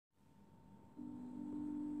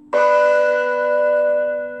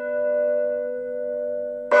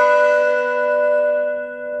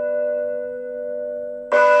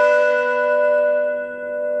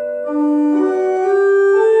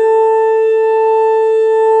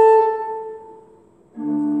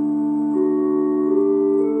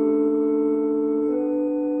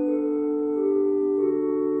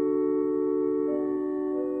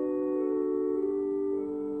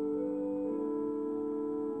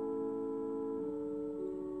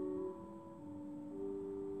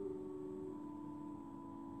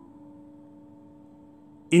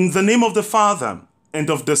In the name of the Father, and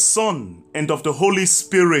of the Son, and of the Holy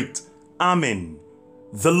Spirit. Amen.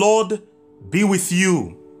 The Lord be with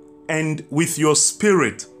you, and with your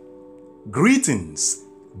spirit. Greetings,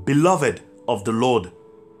 beloved of the Lord.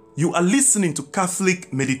 You are listening to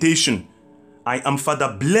Catholic Meditation. I am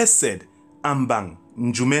Father Blessed Ambang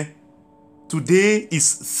Njume. Today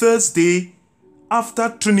is Thursday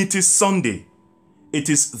after Trinity Sunday. It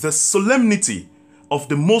is the solemnity of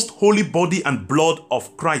the most holy body and blood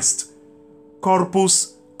of Christ,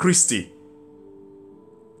 Corpus Christi.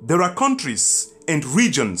 There are countries and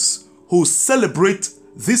regions who celebrate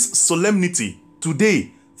this solemnity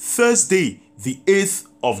today, Thursday, the 8th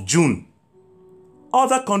of June.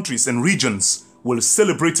 Other countries and regions will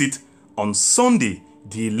celebrate it on Sunday,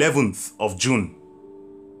 the 11th of June.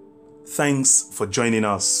 Thanks for joining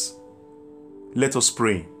us. Let us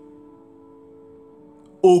pray.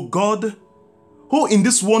 O God, who in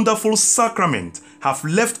this wonderful sacrament have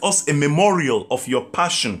left us a memorial of your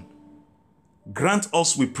passion, grant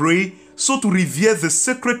us, we pray, so to revere the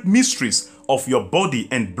sacred mysteries of your body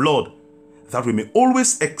and blood, that we may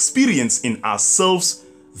always experience in ourselves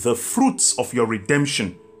the fruits of your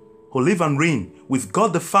redemption, who live and reign with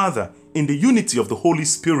God the Father in the unity of the Holy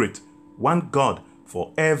Spirit, one God,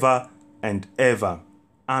 forever and ever.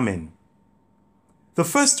 Amen. The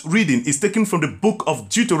first reading is taken from the book of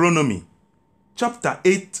Deuteronomy, chapter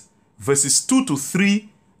 8, verses 2 to 3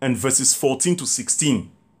 and verses 14 to 16.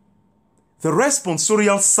 The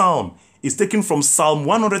responsorial psalm is taken from Psalm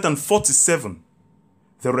 147.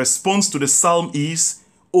 The response to the psalm is,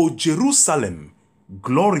 O Jerusalem,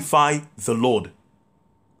 glorify the Lord.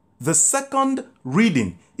 The second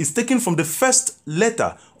reading is taken from the first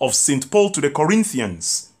letter of St. Paul to the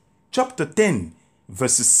Corinthians, chapter 10,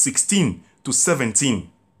 verses 16 to 17.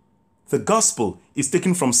 The gospel is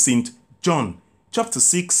taken from St. John, chapter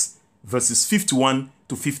 6, verses 51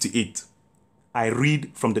 to 58. I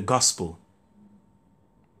read from the gospel.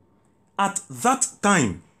 At that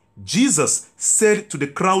time, Jesus said to the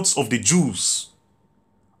crowds of the Jews,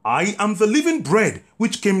 I am the living bread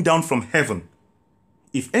which came down from heaven.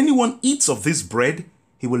 If anyone eats of this bread,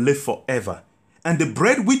 he will live forever. And the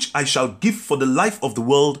bread which I shall give for the life of the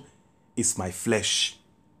world is my flesh.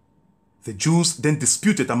 The Jews then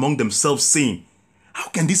disputed among themselves, saying, How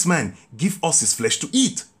can this man give us his flesh to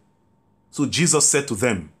eat? So Jesus said to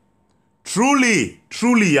them, Truly,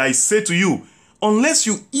 truly, I say to you, unless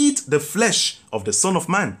you eat the flesh of the Son of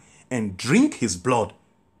Man and drink his blood,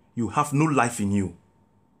 you have no life in you.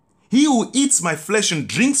 He who eats my flesh and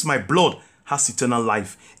drinks my blood has eternal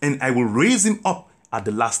life, and I will raise him up at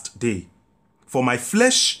the last day. For my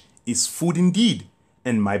flesh is food indeed,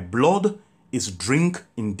 and my blood is drink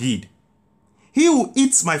indeed. He who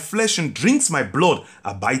eats my flesh and drinks my blood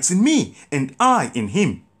abides in me, and I in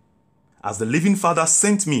him. As the living Father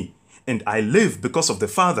sent me, and I live because of the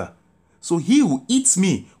Father, so he who eats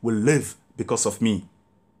me will live because of me.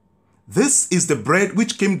 This is the bread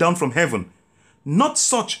which came down from heaven, not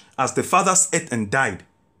such as the fathers ate and died.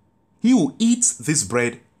 He who eats this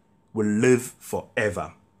bread will live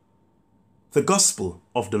forever. The Gospel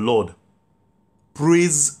of the Lord.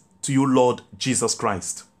 Praise to you, Lord Jesus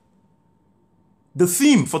Christ. The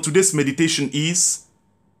theme for today's meditation is,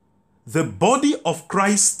 the body of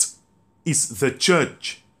Christ is the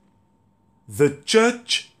church. The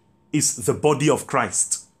church is the body of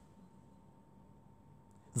Christ.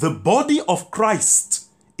 The body of Christ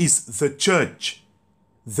is the church.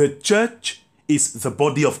 The church is the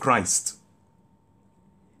body of Christ.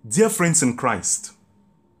 Dear friends in Christ,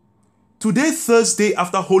 today, Thursday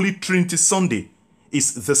after Holy Trinity Sunday,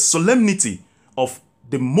 is the solemnity of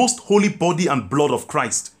the most holy body and blood of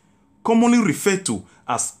Christ, commonly referred to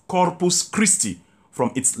as Corpus Christi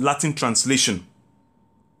from its Latin translation.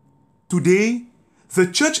 Today, the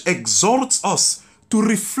Church exhorts us to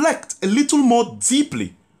reflect a little more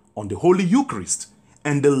deeply on the Holy Eucharist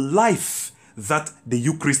and the life that the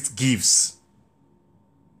Eucharist gives.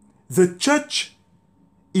 The Church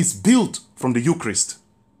is built from the Eucharist.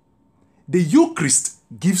 The Eucharist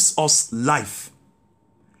gives us life.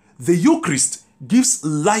 The Eucharist gives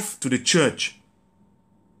life to the Church.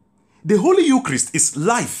 The Holy Eucharist is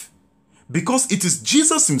life because it is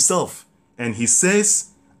Jesus himself, and he says,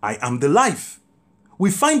 I am the life. We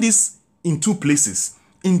find this in two places.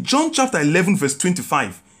 In John chapter 11 verse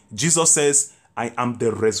 25, Jesus says, I am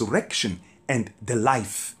the resurrection and the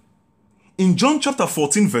life. In John chapter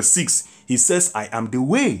 14 verse 6, he says, I am the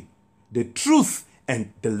way, the truth,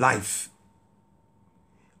 and the life.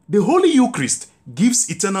 The Holy Eucharist gives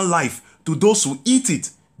eternal life to those who eat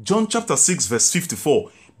it. John chapter 6 verse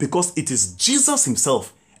 54, because it is Jesus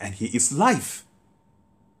himself and he is life.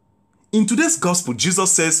 In today's gospel,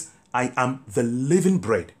 Jesus says, I am the living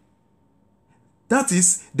bread. That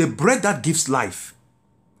is the bread that gives life.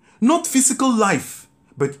 Not physical life,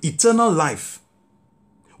 but eternal life.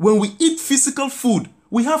 When we eat physical food,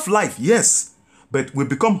 we have life, yes, but we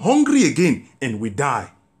become hungry again and we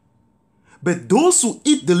die. But those who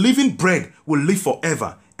eat the living bread will live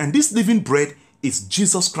forever. And this living bread is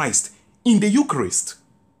Jesus Christ in the Eucharist.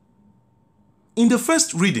 In the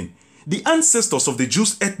first reading, the ancestors of the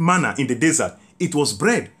Jews ate manna in the desert. It was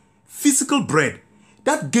bread, physical bread,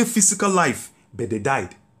 that gave physical life, but they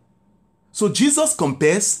died. So Jesus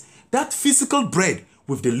compares that physical bread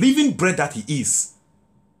with the living bread that he is.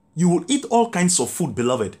 You will eat all kinds of food,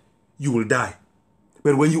 beloved. You will die.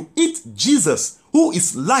 But when you eat Jesus, who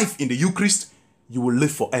is life in the Eucharist, you will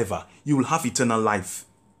live forever. You will have eternal life.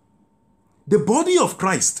 The body of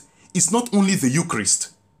Christ is not only the Eucharist.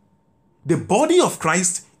 The body of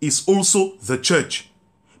Christ is also the church,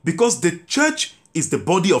 because the church is the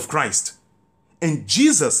body of Christ. And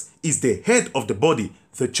Jesus is the head of the body,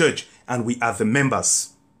 the church, and we are the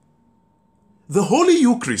members. The Holy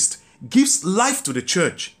Eucharist gives life to the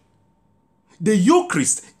church. The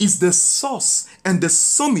Eucharist is the source and the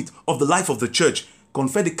summit of the life of the church.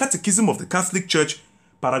 Confer the Catechism of the Catholic Church,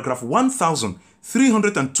 paragraph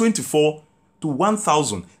 1324 to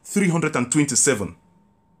 1327.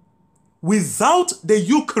 Without the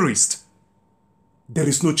Eucharist, there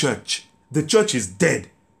is no church. The church is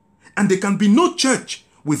dead. And there can be no church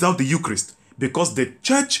without the Eucharist, because the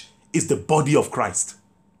church is the body of Christ.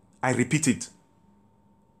 I repeat it.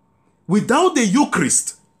 Without the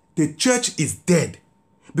Eucharist, the church is dead,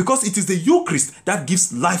 because it is the Eucharist that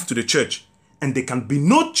gives life to the church. And there can be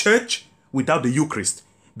no church without the Eucharist,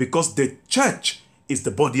 because the church is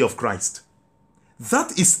the body of Christ.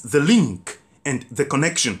 That is the link and the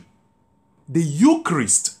connection. The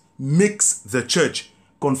Eucharist makes the church.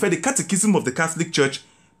 Confer the Catechism of the Catholic Church,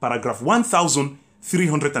 paragraph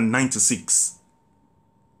 1396.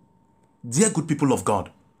 Dear good people of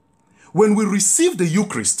God, when we receive the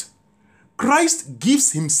Eucharist, Christ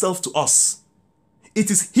gives himself to us.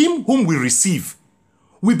 It is him whom we receive.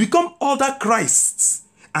 We become other Christs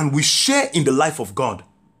and we share in the life of God.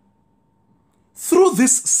 Through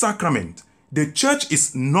this sacrament, the church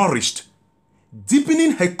is nourished,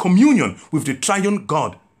 deepening her communion with the triune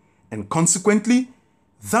God, and consequently,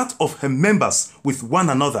 that of her members with one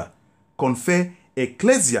another. Confer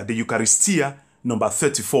Ecclesia de Eucharistia, number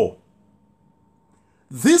 34.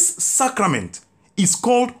 This sacrament is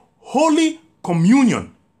called Holy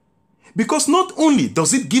Communion, because not only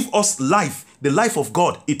does it give us life, the life of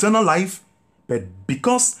God, eternal life, but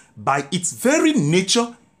because by its very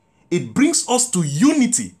nature, it brings us to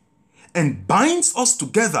unity and binds us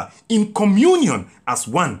together in communion as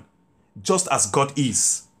one, just as God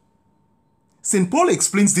is. St. Paul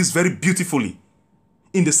explains this very beautifully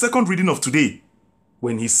in the second reading of today,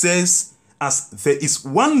 when he says, as there is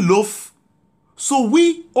one loaf, so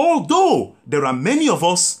we, although there are many of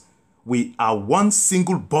us, we are one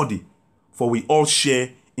single body, for we all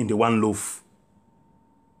share in the one loaf.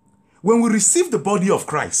 When we receive the body of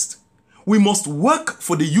Christ, we must work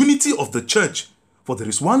for the unity of the church, for there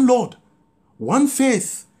is one Lord, one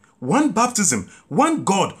faith, one baptism, one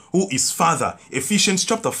God who is Father. Ephesians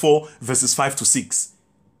chapter 4, verses 5 to 6.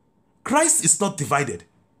 Christ is not divided.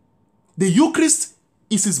 The Eucharist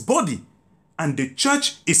is his body, and the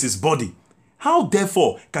church is his body. How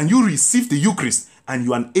therefore can you receive the Eucharist and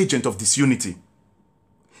you are an agent of disunity?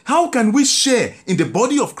 How can we share in the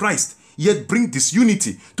body of Christ yet bring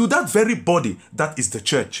disunity to that very body that is the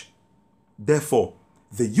church? Therefore,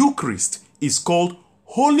 the Eucharist is called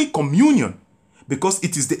Holy Communion, because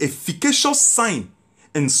it is the efficacious sign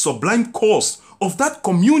and sublime cause of that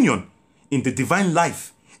communion in the divine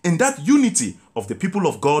life and that unity of the people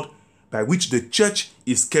of God by which the church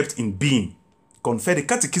is kept in being. Confer the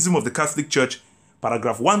Catechism of the Catholic Church,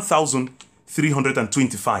 paragraph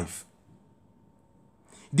 1325.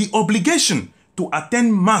 The obligation to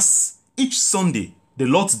attend Mass each Sunday, the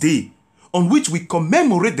Lord's Day, on which we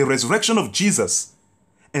commemorate the resurrection of Jesus,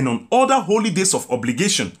 and on other holy days of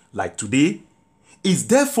obligation, like today, is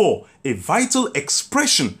therefore a vital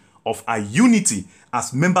expression of our unity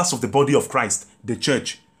as members of the body of Christ, the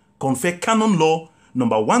Church. Confer Canon Law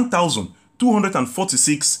number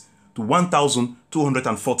 1246 to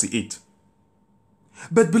 1248.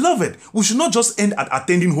 But beloved, we should not just end at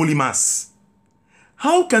attending Holy Mass.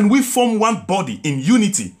 How can we form one body in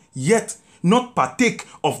unity, yet not partake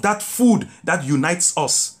of that food that unites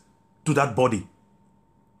us to that body?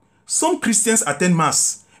 Some Christians attend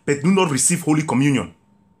Mass, but do not receive Holy Communion.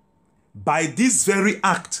 By this very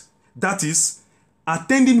act, that is,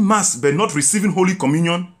 attending Mass but not receiving Holy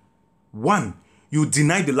Communion, 1, you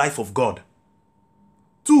deny the life of God.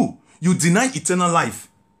 2, you deny eternal life.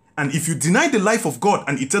 And if you deny the life of God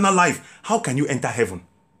and eternal life, how can you enter heaven?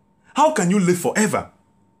 How can you live forever?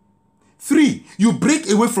 3, you break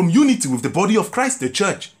away from unity with the body of Christ, the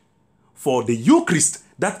church. For the Eucharist,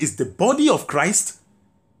 that is the body of Christ,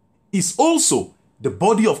 is also the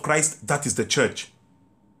body of Christ, that is the church.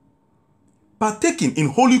 Partaking in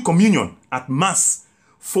Holy Communion at Mass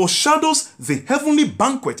foreshadows the heavenly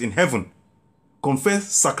banquet in heaven. Confess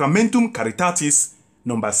Sacramentum Caritatis,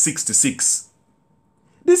 number 66.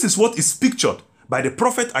 This is what is pictured by the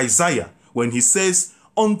prophet Isaiah when he says,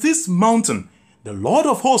 "On this mountain, the Lord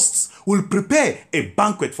of hosts will prepare a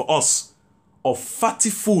banquet for us of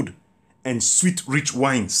fatty food and sweet rich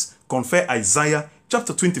wines." Compare Isaiah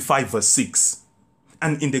chapter 25 verse 6.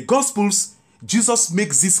 And in the Gospels, Jesus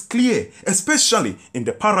makes this clear, especially in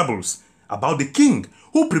the parables about the king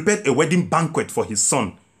who prepared a wedding banquet for his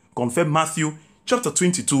son. Compare Matthew chapter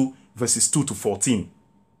 22 verses 2 to 14.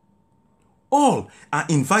 All are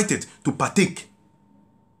invited to partake.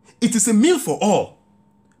 It is a meal for all.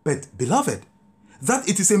 But beloved, that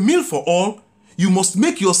it is a meal for all, you must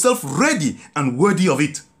make yourself ready and worthy of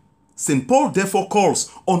it. St. Paul therefore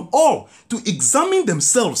calls on all to examine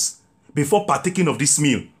themselves before partaking of this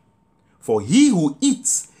meal. For he who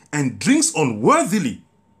eats and drinks unworthily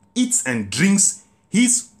eats and drinks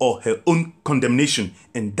his or her own condemnation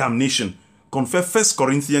and damnation. Compare 1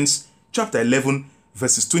 Corinthians chapter 11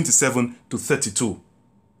 verses 27 to 32.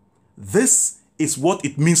 This is what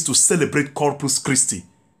it means to celebrate Corpus Christi,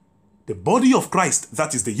 the body of Christ,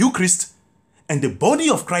 that is the Eucharist, and the body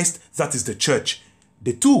of Christ, that is the church.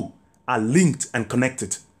 The two are linked and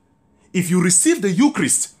connected. If you receive the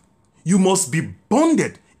Eucharist, you must be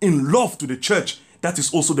bonded in love to the church, that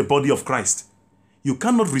is also the body of Christ. You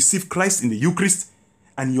cannot receive Christ in the Eucharist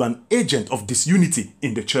and you are an agent of disunity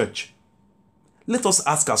in the church. Let us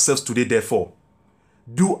ask ourselves today, therefore,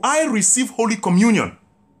 do I receive Holy Communion?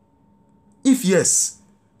 If yes,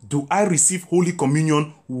 do I receive Holy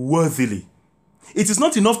Communion worthily? It is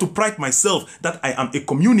not enough to pride myself that I am a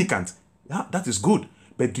communicant. Yeah, that is good.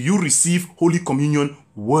 But do you receive Holy Communion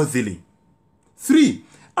worthily? 3,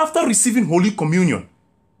 after receiving Holy Communion,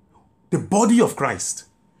 the body of Christ,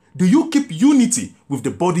 do you keep unity with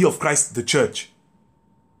the body of Christ, the church?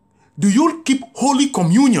 Do you keep Holy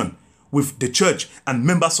Communion with the church and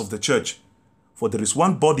members of the church? For there is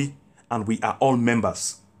one body and we are all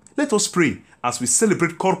members. Let us pray as we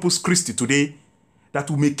celebrate Corpus Christi today that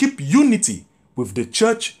we may keep unity with the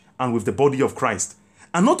church and with the body of Christ,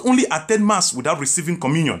 and not only attend Mass without receiving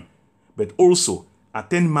communion, but also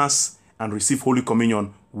attend Mass and receive Holy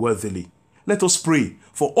Communion worthily. Let us pray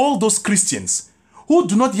for all those Christians who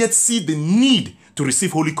do not yet see the need to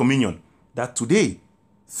receive Holy Communion, that today,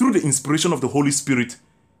 through the inspiration of the Holy Spirit,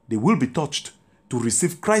 they will be touched to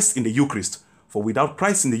receive Christ in the Eucharist. For without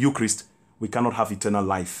Christ in the Eucharist, we cannot have eternal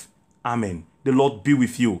life. Amen. The Lord be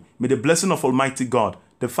with you. May the blessing of Almighty God,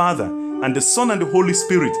 the Father, and the Son, and the Holy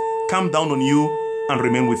Spirit come down on you and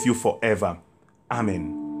remain with you forever.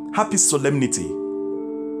 Amen. Happy Solemnity.